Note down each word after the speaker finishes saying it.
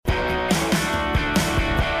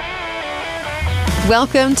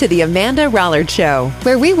Welcome to the Amanda Rollard Show,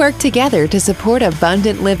 where we work together to support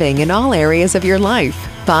abundant living in all areas of your life: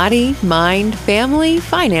 body, mind, family,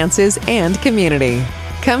 finances, and community.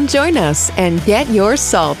 Come join us and get your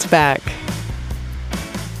salt back.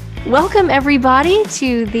 Welcome, everybody,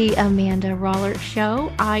 to the Amanda Rollard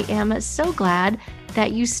Show. I am so glad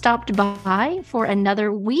that you stopped by for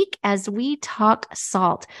another week as we talk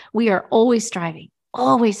salt. We are always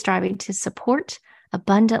striving to support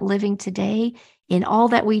abundant living today in all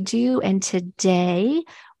that we do. And today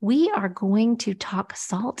we are going to talk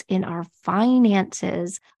salt in our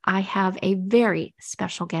finances. I have a very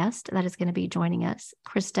special guest that is going to be joining us,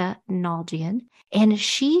 Krista Naljian, and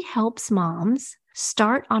she helps moms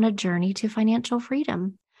start on a journey to financial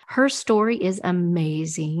freedom. Her story is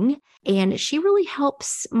amazing, and she really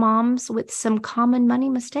helps moms with some common money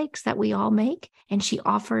mistakes that we all make. And she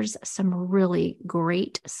offers some really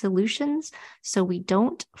great solutions so we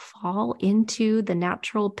don't fall into the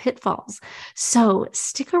natural pitfalls. So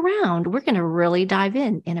stick around. We're going to really dive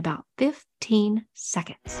in about 15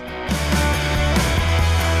 seconds.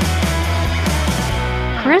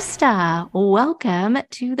 Krista, welcome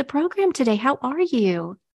to the program today. How are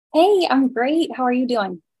you? Hey, I'm great. How are you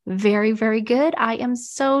doing? Very, very good. I am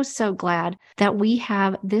so glad that we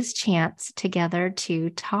have this chance together to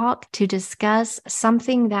talk, to discuss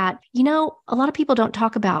something that, a lot of people don't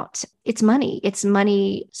talk about. It's money. It's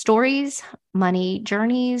money stories, money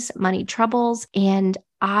journeys, money troubles. And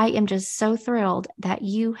I am just so thrilled that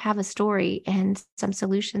you have a story and some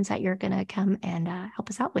solutions that you're going to come and help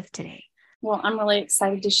us out with today. Well, I'm really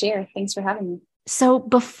excited to share. Thanks for having me. So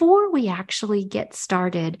before we actually get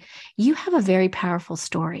started, you have a very powerful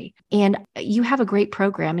story and you have a great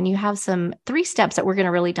program and you have some 3 steps that we're going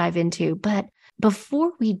to really dive into. But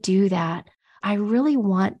before we do that, I really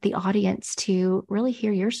want the audience to really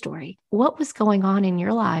hear your story. What was going on in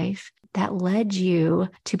your life that led you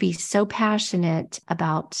to be so passionate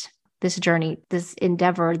about this journey, this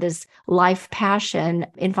endeavor, this life passion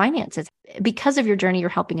in finances? Because of your journey, you're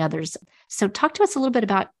helping others. So talk to us a little bit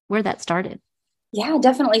about where that started. Yeah,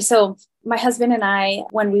 definitely. So my husband and I,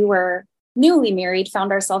 when we were newly married,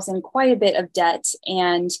 found ourselves in quite a bit of debt.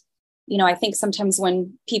 And, I think sometimes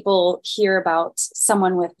when people hear about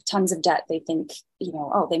someone with tons of debt, they think,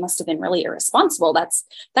 oh, they must have been really irresponsible. That's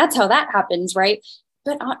how that happens, right?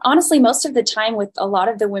 But honestly, most of the time with a lot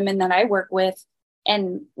of the women that I work with,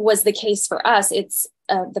 and was the case for us, it's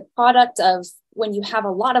the product of when you have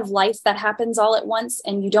a lot of life that happens all at once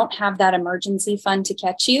and you don't have that emergency fund to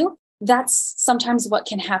catch you. That's sometimes what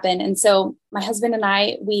can happen. And so my husband and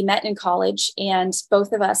I, we met in college and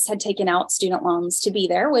both of us had taken out student loans to be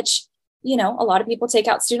there, which, a lot of people take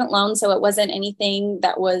out student loans. So it wasn't anything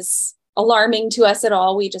that was alarming to us at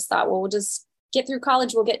all. We just thought, well, we'll just get through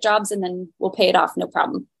college, we'll get jobs, and then we'll pay it off. No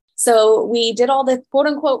problem. So we did all the quote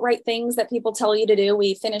unquote right things that people tell you to do.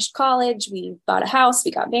 We finished college, we bought a house,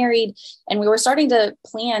 we got married, and we were starting to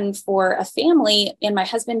plan for a family. And my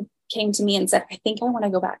husband came to me and said, I think I want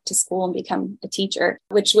to go back to school and become a teacher,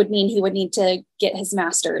 which would mean he would need to get his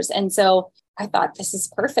master's. And so I thought, this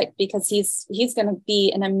is perfect because he's going to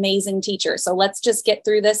be an amazing teacher. So let's just get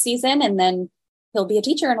through this season and then he'll be a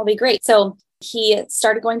teacher and it'll be great. So he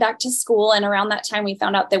started going back to school. And around that time, we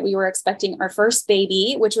found out that we were expecting our first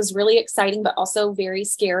baby, which was really exciting, but also very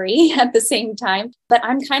scary at the same time. But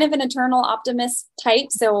I'm kind of an eternal optimist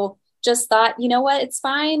type. So just thought, what, it's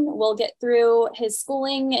fine. We'll get through his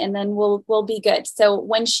schooling and then we'll be good. So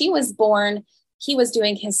when she was born, he was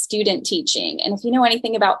doing his student teaching. And if you know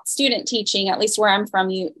anything about student teaching, at least where I'm from,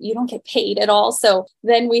 you don't get paid at all. So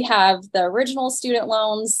then we have the original student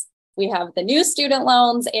loans, we have the new student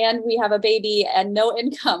loans, and we have a baby and no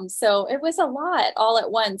income. So it was a lot all at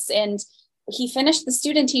once. And he finished the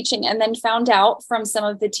student teaching and then found out from some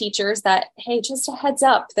of the teachers that, hey, just a heads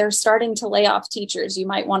up, they're starting to lay off teachers. You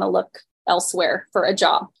might want to look elsewhere for a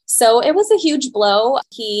job. So it was a huge blow.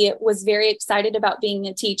 He was very excited about being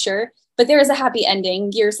a teacher, but there is a happy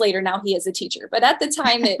ending. Years later, now he is a teacher. But at the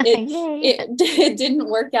time, it didn't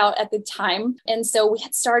work out at the time. And so we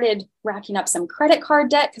had started racking up some credit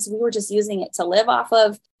card debt because we were just using it to live off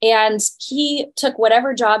of. And he took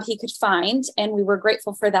whatever job he could find, and we were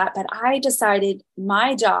grateful for that. But I decided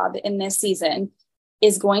my job in this season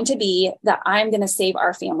is going to be that I'm going to save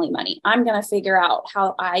our family money. I'm going to figure out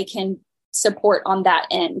how I can support on that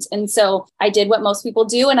end. And so I did what most people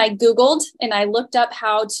do. And I Googled and I looked up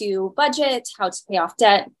how to budget, how to pay off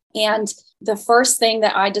debt. And the first thing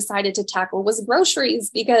that I decided to tackle was groceries,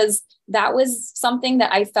 because that was something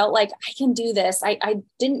that I felt like I can do this. I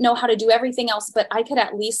didn't know how to do everything else, but I could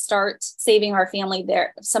at least start saving our family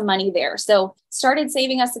there, some money there. So started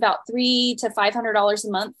saving us about $300 to $500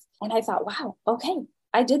 a month. And I thought, wow, okay,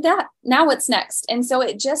 I did that. Now what's next? And so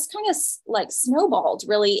it just kind of like snowballed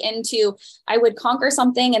really into, I would conquer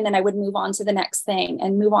something and then I would move on to the next thing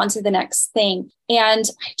and move on to the next thing. And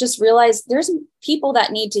I just realized there's people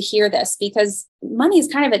that need to hear this, because money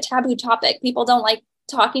is kind of a taboo topic. People don't like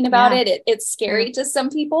talking about it. It's scary to some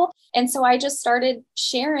people. And so I just started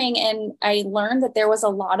sharing, and I learned that there was a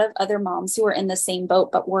lot of other moms who were in the same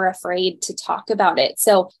boat, but were afraid to talk about it.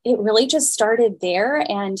 So it really just started there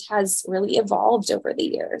and has really evolved over the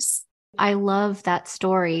years. I love that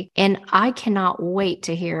story. And I cannot wait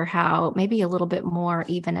to hear how, maybe a little bit more,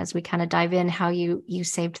 even as we kind of dive in, how you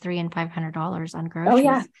saved $300 and $500 on groceries. Oh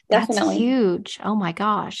yeah, definitely. That's huge. Oh my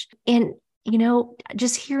gosh. And,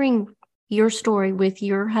 just hearing your story with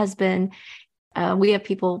your husband, we have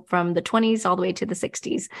people from the 20s all the way to the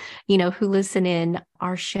 60s, who listen in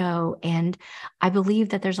our show. And I believe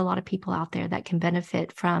that there's a lot of people out there that can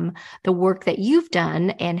benefit from the work that you've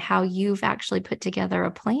done and how you've actually put together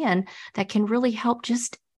a plan that can really help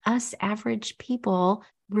just us average people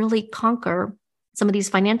really conquer some of these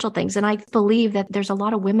financial things. And I believe that there's a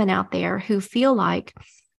lot of women out there who feel like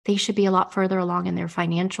they should be a lot further along in their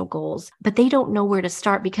financial goals, but they don't know where to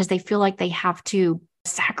start because they feel like they have to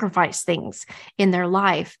sacrifice things in their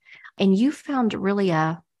life. And you found really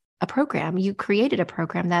a program, you created a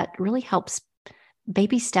program that really helps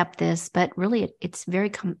baby step this, but really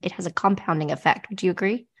it has a compounding effect. Would you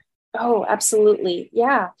agree? Oh, absolutely.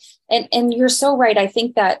 Yeah. And you're so right. I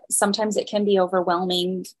think that sometimes it can be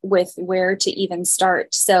overwhelming with where to even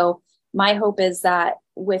start. So my hope is that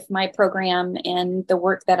with my program and the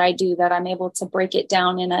work that I do, that I'm able to break it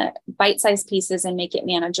down in a bite-sized pieces and make it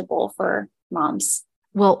manageable for moms.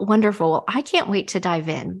 Well, wonderful. Well, I can't wait to dive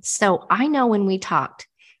in. So I know when we talked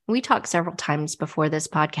several times before this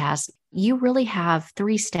podcast, you really have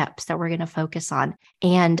 3 steps that we're going to focus on.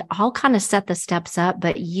 And I'll kind of set the steps up,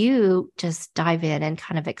 but you just dive in and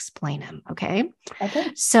kind of explain them. Okay.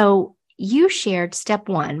 Okay. So you shared step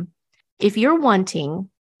 1. If you're wanting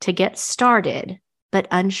to get started, but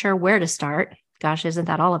unsure where to start, gosh, isn't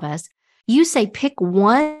that all of us? You say pick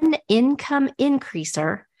one income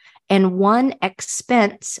increaser and one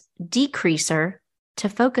expense decreaser to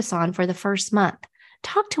focus on for the first month.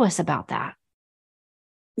 Talk to us about that.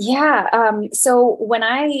 Yeah. So when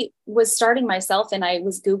I was starting myself and I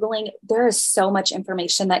was Googling, there is so much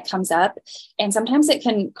information that comes up. And sometimes it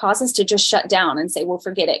can cause us to just shut down and say, well,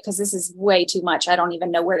 forget it, because this is way too much. I don't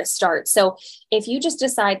even know where to start. So if you just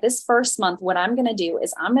decide this first month, what I'm going to do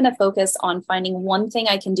is I'm going to focus on finding one thing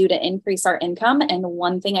I can do to increase our income and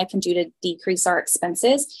one thing I can do to decrease our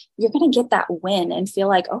expenses, you're going to get that win and feel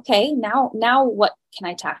like, okay, now what can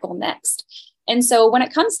I tackle next? And so when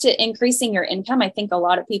it comes to increasing your income, I think a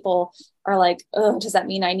lot of people are like, oh, does that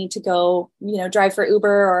mean I need to go, drive for Uber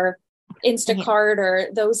or Instacart, or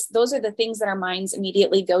those are the things that our minds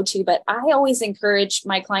immediately go to. But I always encourage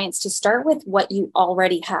my clients to start with what you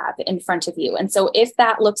already have in front of you. And so if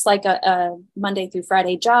that looks like a Monday through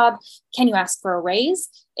Friday job, can you ask for a raise?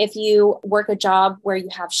 If you work a job where you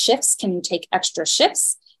have shifts, can you take extra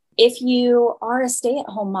shifts? If you are a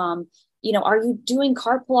stay-at-home mom, are you doing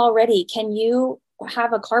carpool already? Can you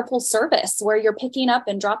have a carpool service where you're picking up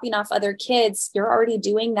and dropping off other kids? You're already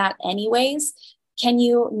doing that anyways. Can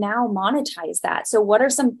you now monetize that? So what are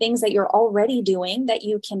some things that you're already doing that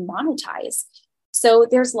you can monetize? So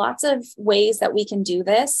there's lots of ways that we can do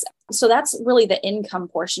this. So that's really the income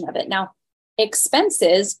portion of it. Now,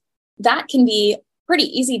 expenses, that can be pretty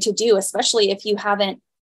easy to do, especially if you haven't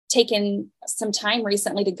taken some time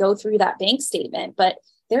recently to go through that bank statement. But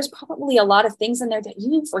there's probably a lot of things in there that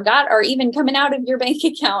you forgot are even coming out of your bank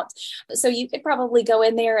account. So you could probably go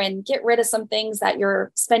in there and get rid of some things that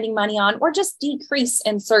you're spending money on, or just decrease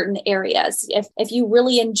in certain areas. If you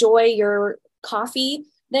really enjoy your coffee,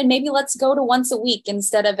 then maybe let's go to once a week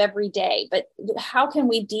instead of every day. But how can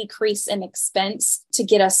we decrease an expense to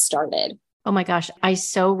get us started? Oh my gosh, I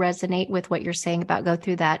so resonate with what you're saying about go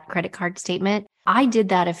through that credit card statement. I did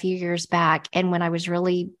that a few years back. And when I was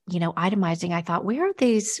really, itemizing, I thought, where are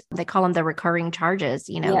these? They call them the recurring charges,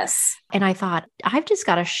 Yes. And I thought, I've just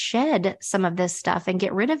got to shed some of this stuff and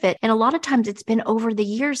get rid of it. And a lot of times it's been over the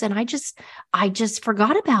years and I just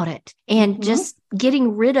forgot about it. And just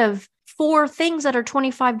getting rid of 4 things that are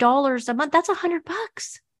 $25 a month, that's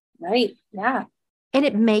 $100. Right. Yeah. And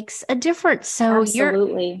it makes a difference. So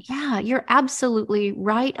Absolutely. you're absolutely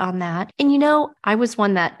right on that. And, I was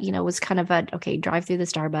one that, was kind of okay, drive through the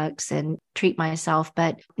Starbucks and treat myself.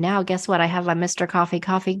 But now guess what? I have my Mr.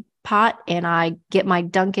 Coffee pot and I get my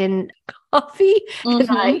Dunkin' coffee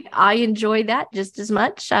and I enjoy that just as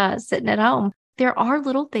much sitting at home. There are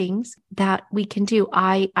little things that we can do.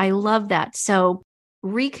 I love that. So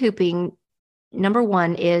recouping, number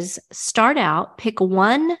one is start out, pick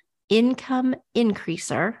one income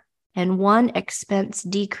increaser and one expense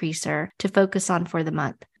decreaser to focus on for the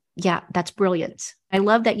month. Yeah, that's brilliant. I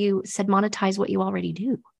love that you said monetize what you already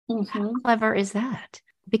do. How clever is that?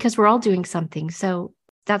 Because we're all doing something. So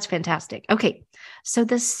that's fantastic. Okay. So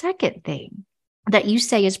the second thing that you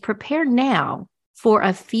say is prepare now for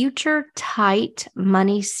a future tight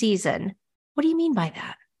money season. What do you mean by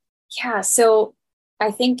that? Yeah. So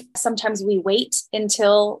I think sometimes we wait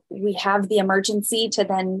until we have the emergency to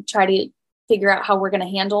then try to figure out how we're going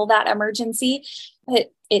to handle that emergency.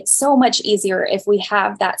 But it's so much easier if we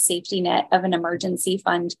have that safety net of an emergency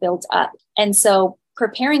fund built up. And so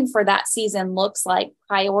preparing for that season looks like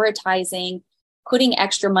prioritizing, putting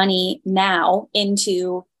extra money now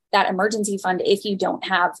into that emergency fund if you don't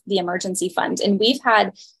have the emergency fund. And we've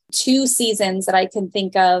had 2 seasons that I can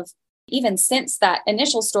think of, even since that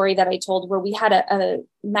initial story that I told, where we had a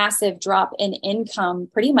massive drop in income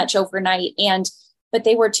pretty much overnight. But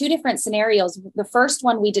they were 2 different scenarios. The first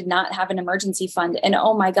one, we did not have an emergency fund. And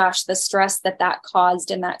oh my gosh, the stress that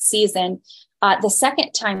caused in that season. The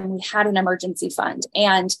second time we had an emergency fund,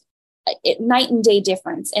 and night and day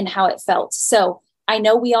difference in how it felt. So I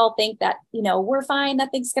know we all think that, we're fine,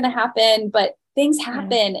 nothing's going to happen, but things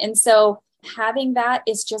happen. And so having that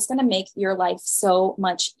is just going to make your life so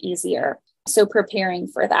much easier. So preparing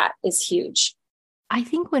for that is huge. I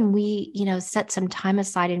think when we, set some time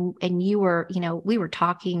aside and you were, we were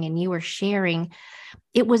talking and you were sharing,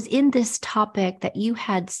 it was in this topic that you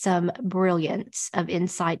had some brilliance of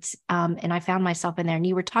insights. And I found myself in there, and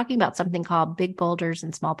you were talking about something called big boulders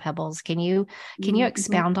and small pebbles. Can you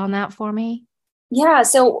expound on that for me? Yeah.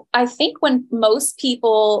 So I think when most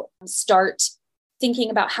people start thinking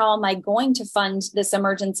about how am I going to fund this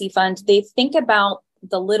emergency fund, they think about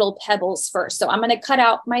the little pebbles first. So I'm going to cut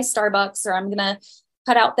out my Starbucks, or I'm going to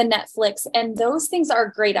cut out the Netflix, and those things are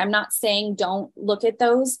great. I'm not saying don't look at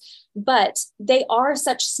those, but they are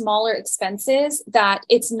such smaller expenses that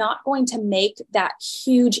it's not going to make that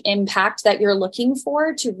huge impact that you're looking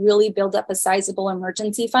for to really build up a sizable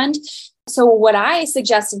emergency fund. So what I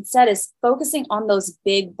suggest instead is focusing on those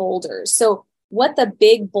big boulders. So what the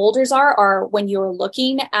big boulders are when you're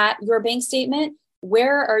looking at your bank statement,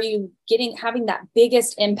 where are you having that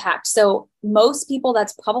biggest impact? So most people,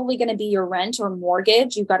 that's probably going to be your rent or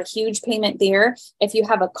mortgage. You've got a huge payment there. If you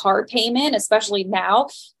have a car payment, especially now,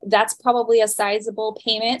 that's probably a sizable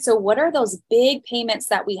payment. So what are those big payments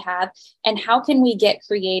that we have, and how can we get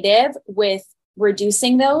creative with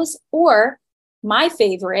reducing those? Or my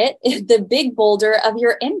favorite is the big boulder of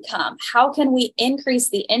your income. How can we increase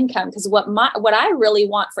the income? Because what I really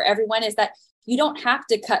want for everyone is that you don't have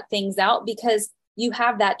to cut things out, because you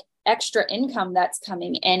have that extra income that's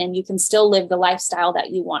coming in, and you can still live the lifestyle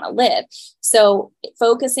that you want to live. So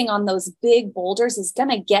focusing on those big boulders is going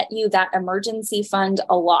to get you that emergency fund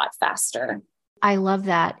a lot faster. I love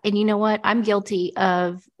that. And you know what? I'm guilty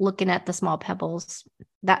of looking at the small pebbles.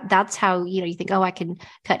 That's how, you think, oh, I can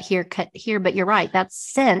cut here. But you're right. That's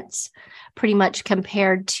cents pretty much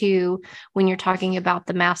compared to when you're talking about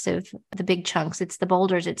the big chunks. It's the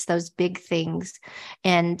boulders. It's those big things.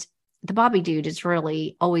 And the Bobby dude has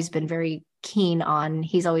really always been very keen on,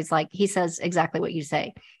 he's always he says exactly what you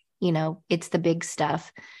say, it's the big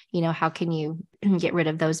stuff, how can you get rid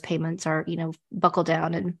of those payments, or, buckle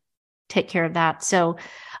down and take care of that. So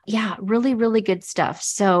yeah, really, really good stuff.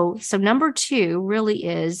 So number 2 really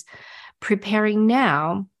is preparing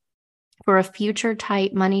now for a future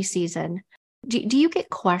tight money season. Do you get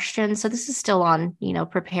questions? So this is still on,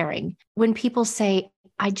 preparing. When people say,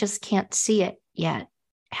 I just can't see it yet,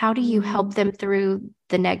 how do you help them through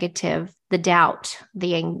the negative, the doubt,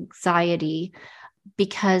 the anxiety?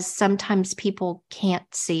 Because sometimes people can't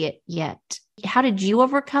see it yet. How did you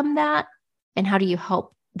overcome that? And how do you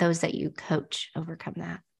help those that you coach overcome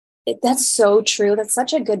that? That's so true. That's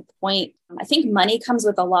such a good point. I think money comes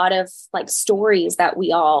with a lot of stories that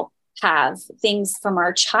we all have, things from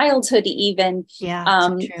our childhood, even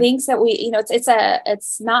things that we,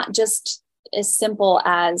 it's not just as simple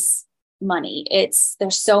as money.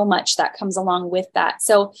 There's so much that comes along with that.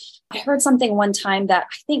 So I heard something one time that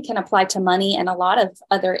I think can apply to money and a lot of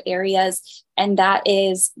other areas. And that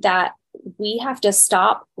is that we have to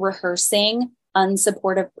stop rehearsing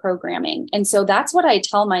unsupportive programming. And so that's what I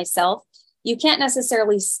tell myself. You can't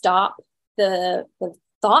necessarily stop the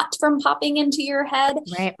thought from popping into your head,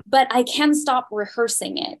 right, but I can stop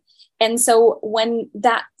rehearsing it. And so when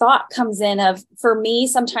that thought comes in of, for me,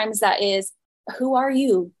 sometimes that is, who are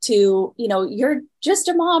you to, you're just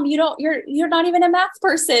a mom, you're not even a math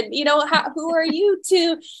person, who are you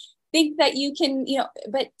to think that you can,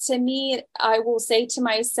 but to me, I will say to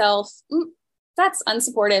myself, that's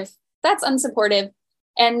unsupportive. That's unsupportive.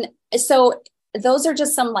 And so those are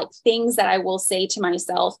just some things that I will say to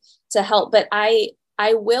myself to help. But I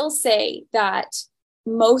will say that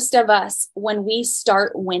most of us, when we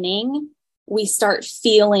start winning, we start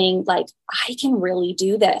feeling like I can really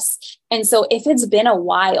do this. And so if it's been a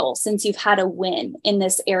while since you've had a win in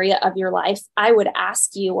this area of your life, I would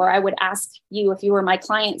ask you, or I would ask you if you were my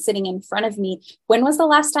client sitting in front of me, when was the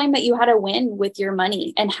last time that you had a win with your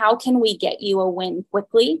money? And how can we get you a win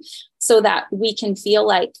quickly so that we can feel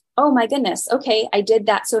like, oh my goodness, okay, I did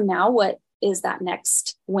that. So now what is that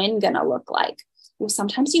next win going to look like? Well,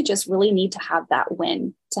 sometimes you just really need to have that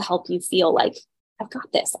win to help you feel like, I've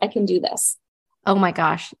got this, I can do this. Oh my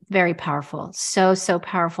gosh, very powerful. So, so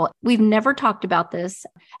powerful. We've never talked about this,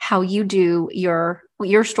 how you do your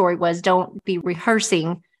story was, don't be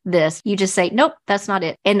rehearsing this. You just say, nope, that's not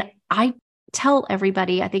it. And I tell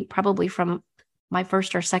everybody, I think probably from my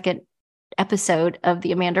first or second episode of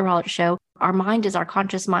the Amanda Rollert Show, our mind is our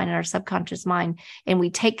conscious mind and our subconscious mind. And we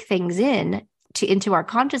take things into our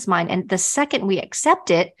conscious mind. And the second we accept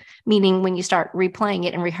it, meaning when you start replaying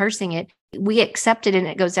it and rehearsing it, we accept it and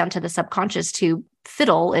it goes down to the subconscious to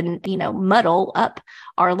fiddle and, muddle up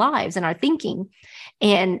our lives and our thinking.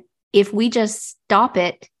 And if we just stop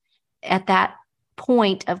it at that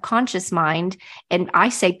point of conscious mind, and I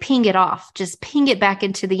say, ping it off, just ping it back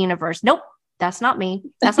into the universe. Nope, that's not me.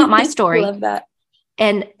 That's not my story. Love that.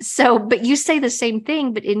 And so, but you say the same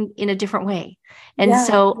thing, but in a different way. And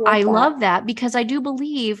so I love that because I do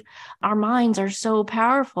believe our minds are so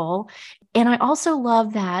powerful. And I also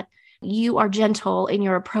love that you are gentle in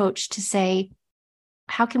your approach to say,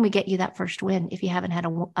 how can we get you that first win if you haven't had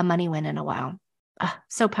a money win in a while?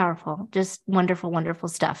 So powerful, just wonderful, wonderful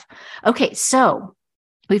stuff. Okay. So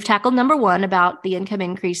we've tackled number one about the income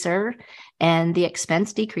increaser and the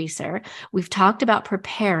expense decreaser. We've talked about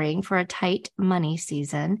preparing for a tight money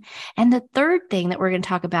season. And the third thing that we're going to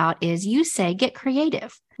talk about is you say, get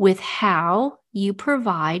creative with how you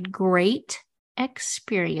provide great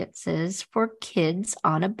experiences for kids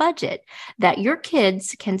on a budget, that your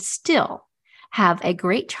kids can still have a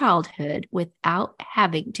great childhood without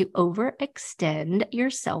having to overextend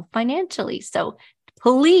yourself financially. So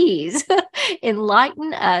please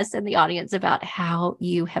enlighten us and the audience about how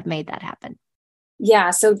you have made that happen.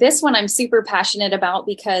 Yeah. So this one I'm super passionate about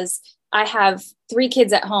because I have 3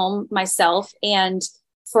 kids at home myself. And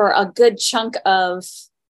for a good chunk of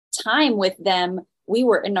time with them, we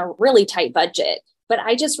were in a really tight budget. But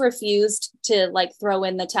I just refused to throw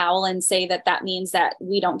in the towel and say that means that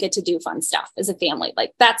we don't get to do fun stuff as a family.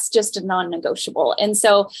 That's just a non-negotiable. And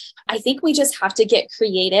so I think we just have to get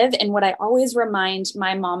creative. And what I always remind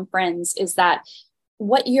my mom friends is that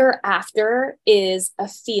what you're after is a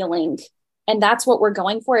feeling. And that's what we're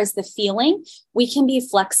going for, is the feeling. We can be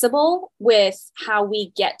flexible with how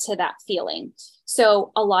we get to that feeling.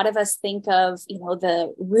 So a lot of us think of,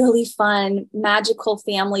 the really fun, magical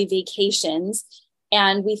family vacations.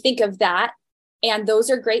 And we think of that, and those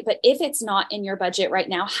are great. But if it's not in your budget right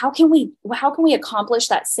now, how can we accomplish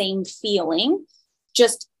that same feeling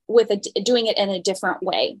just with doing it in a different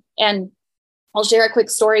way? And I'll share a quick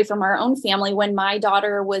story from our own family. When my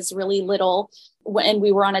daughter was really little, when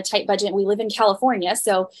we were on a tight budget, we live in California,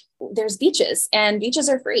 so there's beaches and beaches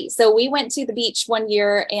are free. So we went to the beach one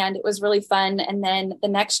year and it was really fun. And then the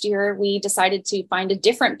next year we decided to find a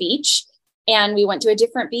different beach. And we went to a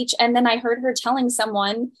different beach. And then I heard her telling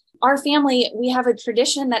someone, our family, we have a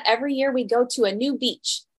tradition that every year we go to a new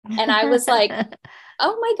beach. And I was like,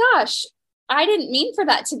 oh my gosh, I didn't mean for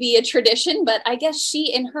that to be a tradition, but I guess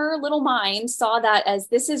she in her little mind saw that as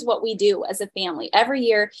this is what we do as a family. Every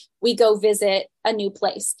year we go visit a new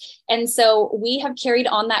place. And so we have carried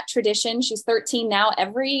on that tradition. She's 13 now.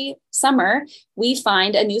 Every summer we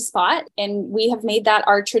find a new spot and we have made that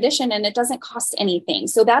our tradition, and it doesn't cost anything.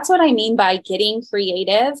 So that's what I mean by getting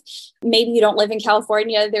creative. Maybe you don't live in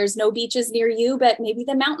California. There's no beaches near you, but maybe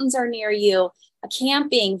the mountains are near you.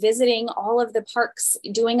 Camping, visiting all of the parks,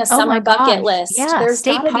 doing a summer bucket list. Yeah, there's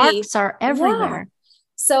state parks are everywhere. Yeah.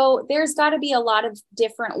 So there's got to be a lot of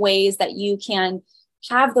different ways that you can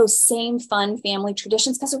have those same fun family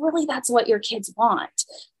traditions, because really that's what your kids want.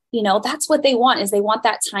 that's what they want, is they want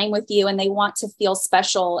that time with you, and they want to feel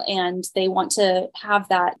special, and they want to have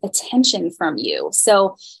that attention from you.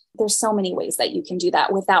 So there's so many ways that you can do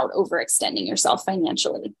that without overextending yourself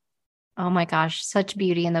financially. Oh my gosh, such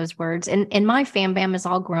beauty in those words. And my fam bam is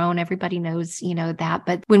all grown. Everybody knows, that.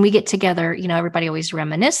 But when we get together, everybody always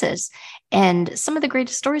reminisces. And some of the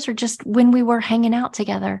greatest stories are just when we were hanging out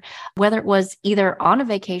together, whether it was either on a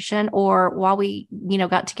vacation or while we,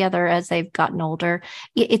 got together as they've gotten older.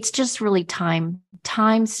 It's just really time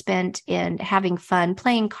spent in having fun,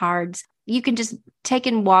 playing cards. You can just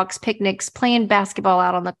taking walks, picnics, playing basketball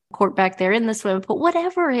out on the court back there in the swimming pool,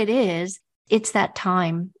 whatever it is. It's that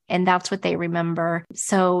time, and that's what they remember.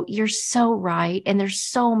 So you're so right. And there's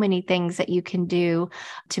so many things that you can do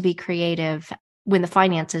to be creative when the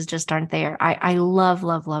finances just aren't there. I love,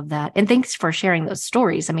 love, love that. And thanks for sharing those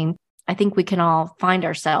stories. I mean, I think we can all find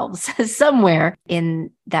ourselves somewhere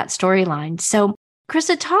in that storyline. So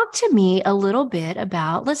Krista, talk to me a little bit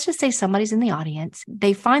about, let's just say somebody's in the audience,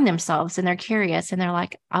 they find themselves and they're curious and they're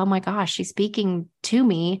like, oh my gosh, she's speaking to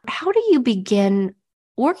me. How do you begin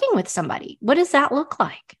working with somebody? What does that look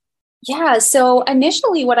like? Yeah. So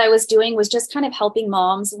initially what I was doing was just kind of helping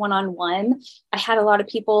moms one-on-one. I had a lot of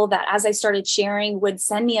people that, as I started sharing, would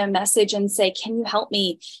send me a message and say, can you help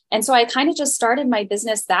me? And so I kind of just started my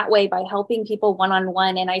business that way, by helping people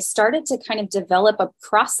one-on-one. And I started to kind of develop a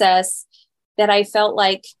process that I felt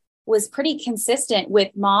like was pretty consistent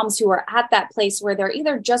with moms who are at that place where they're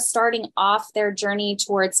either just starting off their journey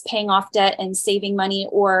towards paying off debt and saving money,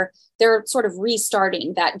 or they're sort of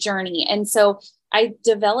restarting that journey. And so I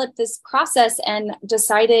developed this process and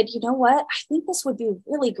decided, you know what, I think this would be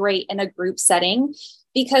really great in a group setting,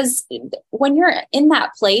 because when you're in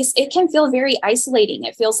that place, it can feel very isolating.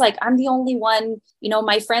 It feels like I'm the only one,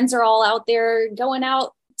 my friends are all out there going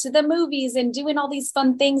out to the movies and doing all these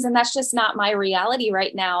fun things. And that's just not my reality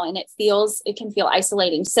right now. And it can feel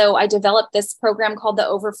isolating. So I developed this program called the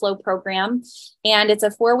Overflow Program. And it's a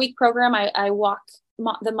 4-week program. I walk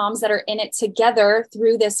the moms that are in it together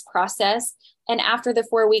through this process. And after the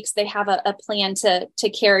 4 weeks, they have a plan to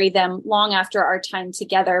carry them long after our time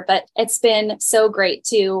together. But it's been so great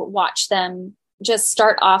to watch them just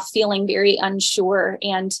start off feeling very unsure,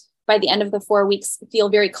 and by the end of the 4 weeks, feel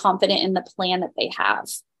very confident in the plan that they have.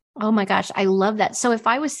 Oh my gosh, I love that. So if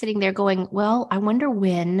I was sitting there going, well, I wonder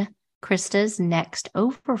when Krista's next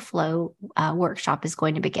Overflow workshop is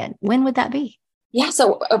going to begin, when would that be? Yeah,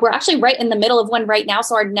 so we're actually right in the middle of one right now.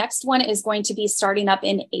 So our next one is going to be starting up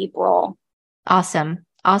in April. Awesome.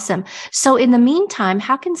 Awesome. So in the meantime,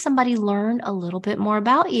 how can somebody learn a little bit more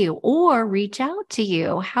about you or reach out to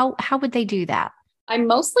you? How would they do that? I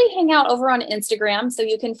mostly hang out over on Instagram. So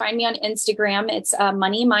you can find me on Instagram. It's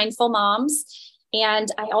Money Mindful Moms. And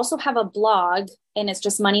I also have a blog, and it's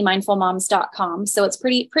just moneymindfulmoms.com. So it's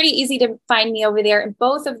pretty easy to find me over there. And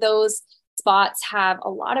both of those spots have a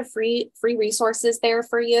lot of free resources there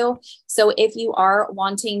for you. So if you are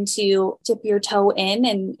wanting to dip your toe in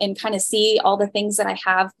and kind of see all the things that I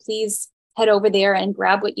have, please head over there and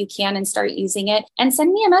grab what you can and start using it. And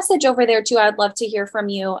send me a message over there too. I'd love to hear from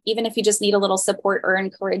you, even if you just need a little support or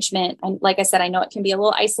encouragement. And like I said, I know it can be a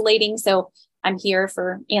little isolating. So I'm here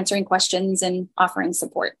for answering questions and offering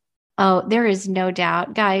support. Oh, there is no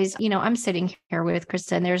doubt. Guys, I'm sitting here with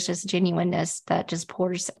Krista, and there's just genuineness that just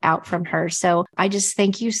pours out from her. So I just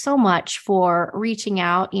thank you so much for reaching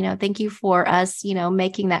out. Thank you for us,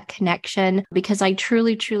 making that connection, because I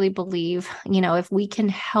truly, truly believe, if we can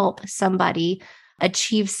help somebody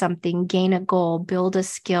achieve something, gain a goal, build a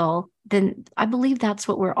skill, then I believe that's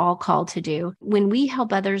what we're all called to do. When we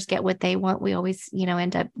help others get what they want, we always,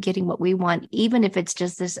 end up getting what we want, even if it's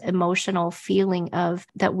just this emotional feeling of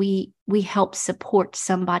that we help support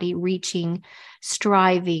somebody reaching,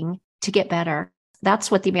 striving to get better.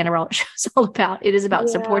 That's what the Amanda Roller Show is all about. It is about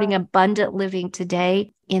supporting abundant living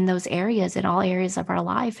today in those areas, in all areas of our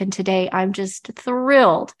life. And today I'm just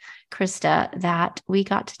thrilled, Krista, that we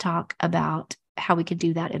got to talk about how we could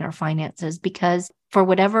do that in our finances, because for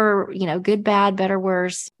whatever, good, bad, better,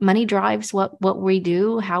 worse, money drives what we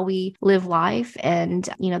do, how we live life, and,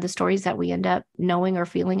 the stories that we end up knowing or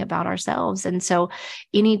feeling about ourselves. And so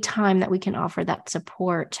anytime that we can offer that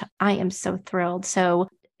support, I am so thrilled. So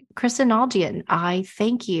Krista Nalgian, I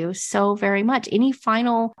thank you so very much. Any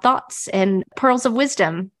final thoughts and pearls of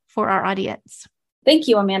wisdom for our audience? Thank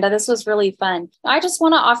you, Amanda. This was really fun. I just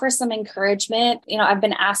want to offer some encouragement. I've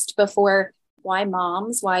been asked before, why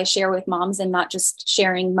moms, why share with moms and not just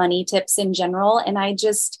sharing money tips in general. And I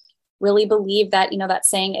just really believe that, that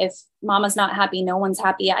saying, if mama's not happy, no one's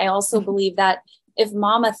happy. I also believe that if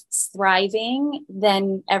mama's thriving,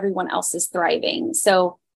 then everyone else is thriving.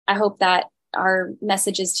 So I hope that our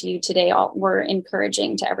messages to you today were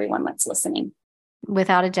encouraging to everyone that's listening.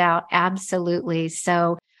 Without a doubt. Absolutely.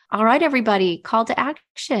 So, all right, everybody, call to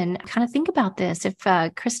action. Kind of think about this. If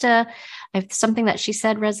Krista, if something that she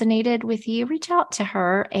said resonated with you, reach out to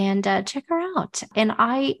her and check her out. And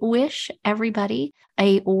I wish everybody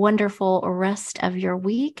a wonderful rest of your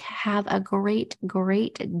week. Have a great,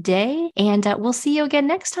 great day. And we'll see you again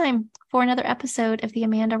next time for another episode of the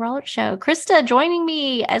Amanda Rollert Show. Krista joining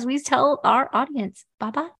me as we tell our audience.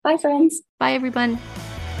 Bye-bye. Bye, friends. Bye, everyone.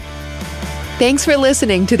 Thanks for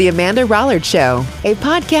listening to The Amanda Rollert Show, a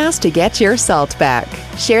podcast to get your salt back.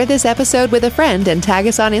 Share this episode with a friend and tag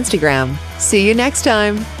us on Instagram. See you next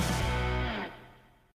time.